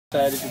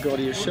Decided to go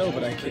to your show,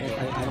 but I can't.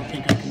 I don't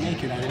think I can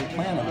make it. I didn't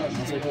plan on it.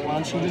 I was like, well, why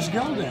don't you just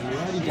go then?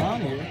 You're already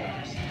down here.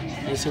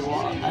 And they said,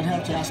 well, I'd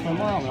have to ask my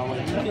mom. And I'm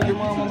like, get your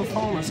mom on the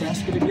phone. Let's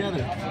ask her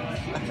together.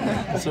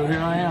 So here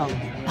I am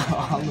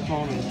on the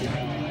phone with you.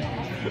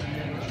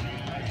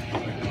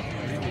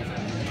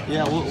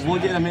 Yeah, we'll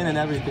get him in and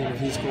everything if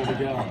he's cool to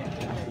go.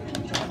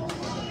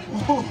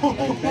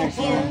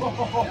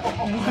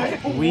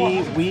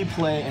 We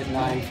play at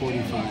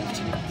 9:45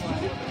 tonight.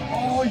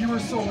 Oh, you were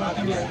so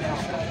lucky.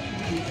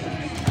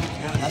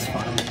 That's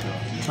fine.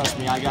 Trust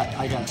me, I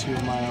got two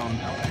of my own,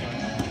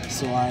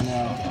 so I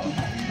know.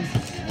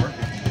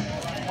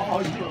 Oh,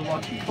 you were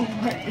lucky. Oh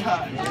my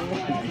god.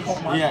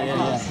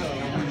 Yeah.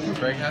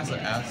 Greg has to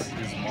ask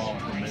his mom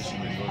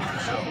permission to go to the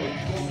show.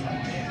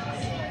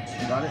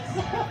 You got it?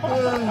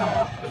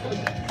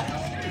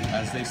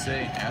 As they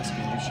say, ask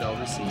and you shall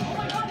receive.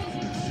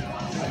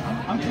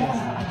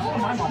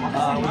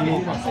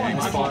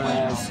 As far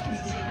as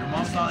Your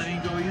mom's not letting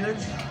you go either?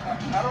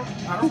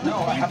 I don't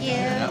know. Thank you.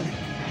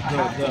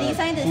 Can you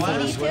sign the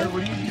CD too?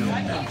 What are you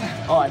doing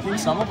now? oh, I think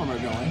some of them are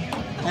going.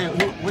 Hey,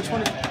 which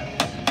one?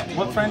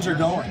 What friends are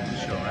going?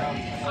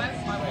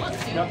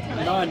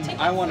 None.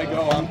 I want to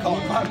go. I'm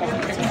calling my mom.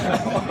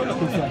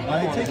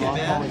 I take it,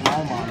 man.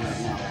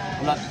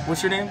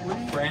 What's your name?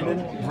 Brandon.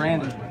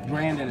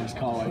 Brandon is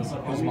calling.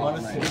 His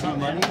mom. Right?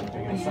 Money?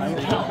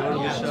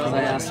 Because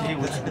I asked, hey,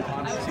 which of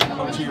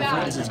your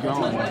friends is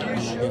going? And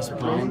I guess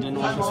Brandon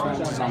was his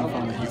friends is on the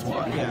phone. He's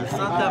Yeah, it's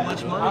not that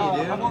much money,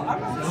 dude.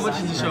 How much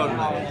is the show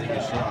tonight?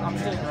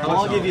 Well,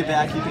 I'll give you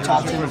back. You can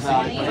talk to him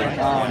about it.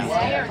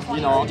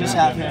 You know, I'll just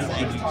have him.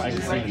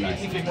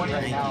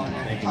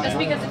 Just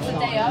because it's a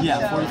day up?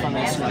 Yeah, 45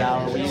 minutes to an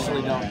hour. We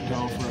usually don't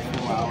go for a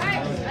full hour.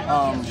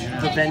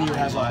 The venue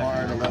has a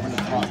hard 11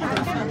 o'clock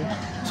curfew,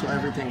 so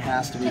everything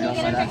has to be done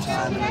by that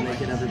time, and they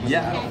make it everybody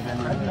out of the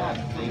venue.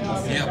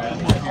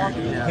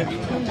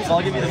 Yeah. So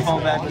I'll give you the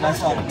phone back, but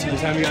that's all the two.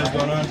 What time you guys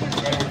going on?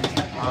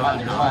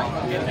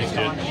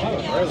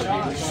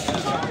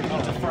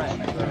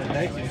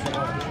 Thank you.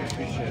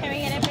 Can we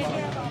get a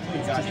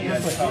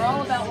picture? We're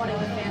all about wanting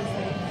the fans.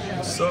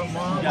 What's up,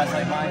 Mom? You guys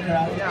like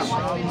Minecraft? Yeah.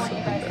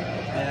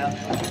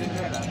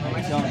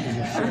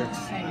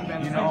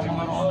 You know, I'm a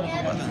little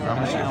under the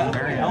weather.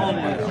 I'm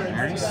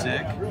very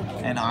sick,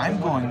 and I'm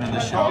going to the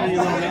show. No,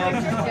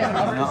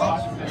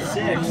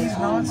 Sick. he's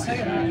not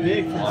sick.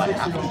 Big for I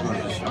have to go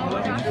to the show.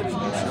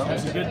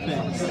 That's a good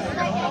thing.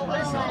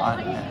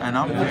 And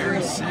I'm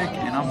very sick,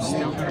 and I'm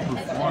still going to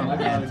perform.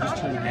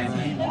 And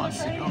he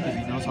wants to go because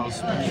he knows how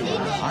special it is.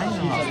 I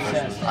know how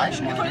special it is. I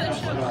should go to the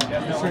show.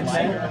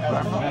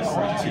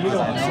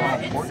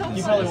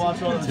 You probably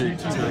watch all the To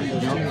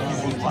young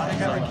people's lives,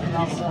 you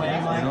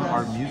know,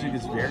 our music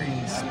is very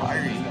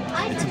inspiring.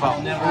 It's about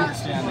being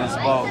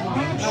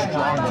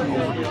strong to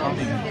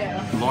overcoming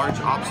large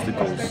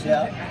obstacles,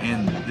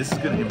 and this is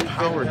going to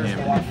empower him in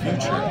the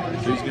future.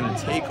 So he's going to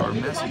take our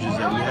messages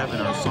that we have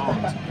in our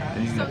songs,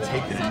 and he's going to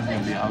take it, and he's going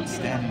to be an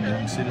outstanding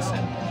young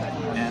citizen.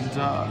 And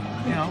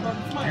you know,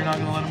 you're not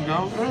going to let him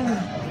go.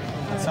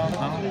 That sounds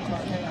fun.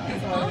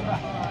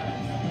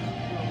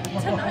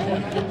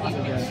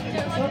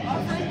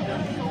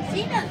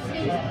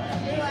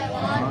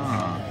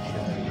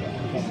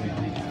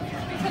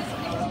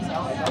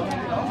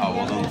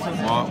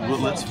 Well,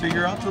 let's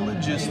figure out the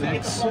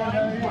logistics, and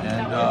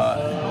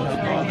we'll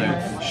go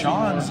there.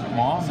 Sean's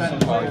mom's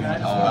probably going to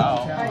help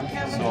out,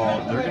 so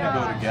they're going to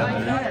go together,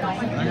 and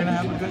they're going to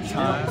have a good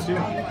time.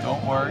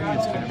 Don't worry,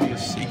 it's going to be a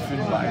safe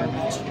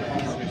environment.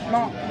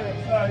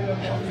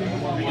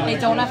 They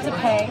don't have to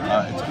pay.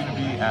 It's going to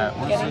be at,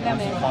 where's the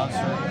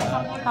concert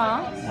at?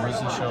 Huh? Where's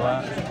the show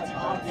at?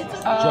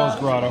 Joe's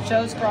Grotto.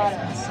 Joe's Grotto.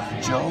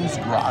 Joe's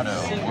Grotto.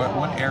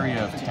 What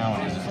area of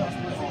town is it?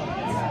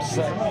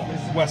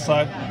 West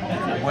side.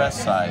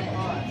 West side.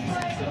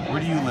 Where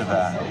do you live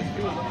at?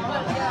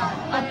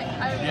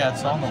 Yeah,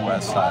 it's on the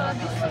west side.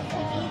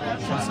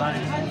 So it's not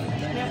even...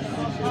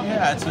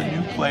 Yeah, it's a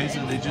new place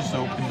that they just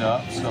opened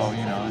up, so,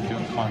 you know, they're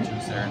doing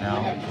concerts there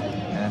now.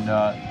 And,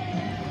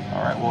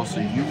 all right, well, so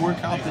you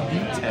work out the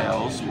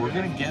details. We're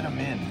going to get them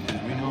in,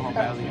 because we know how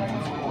badly you want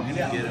it. We're going to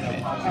get them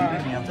in. You're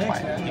going to have to buy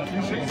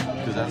tickets,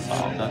 because that's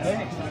all.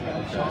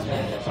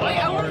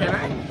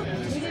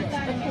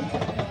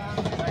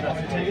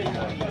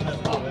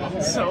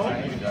 So,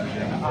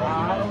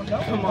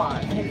 come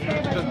on. The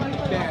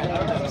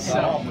band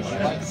themselves.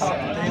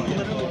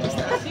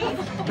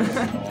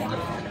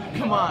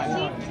 Come on.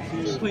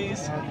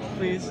 Please.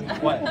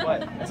 What?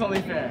 It's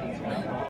only fair.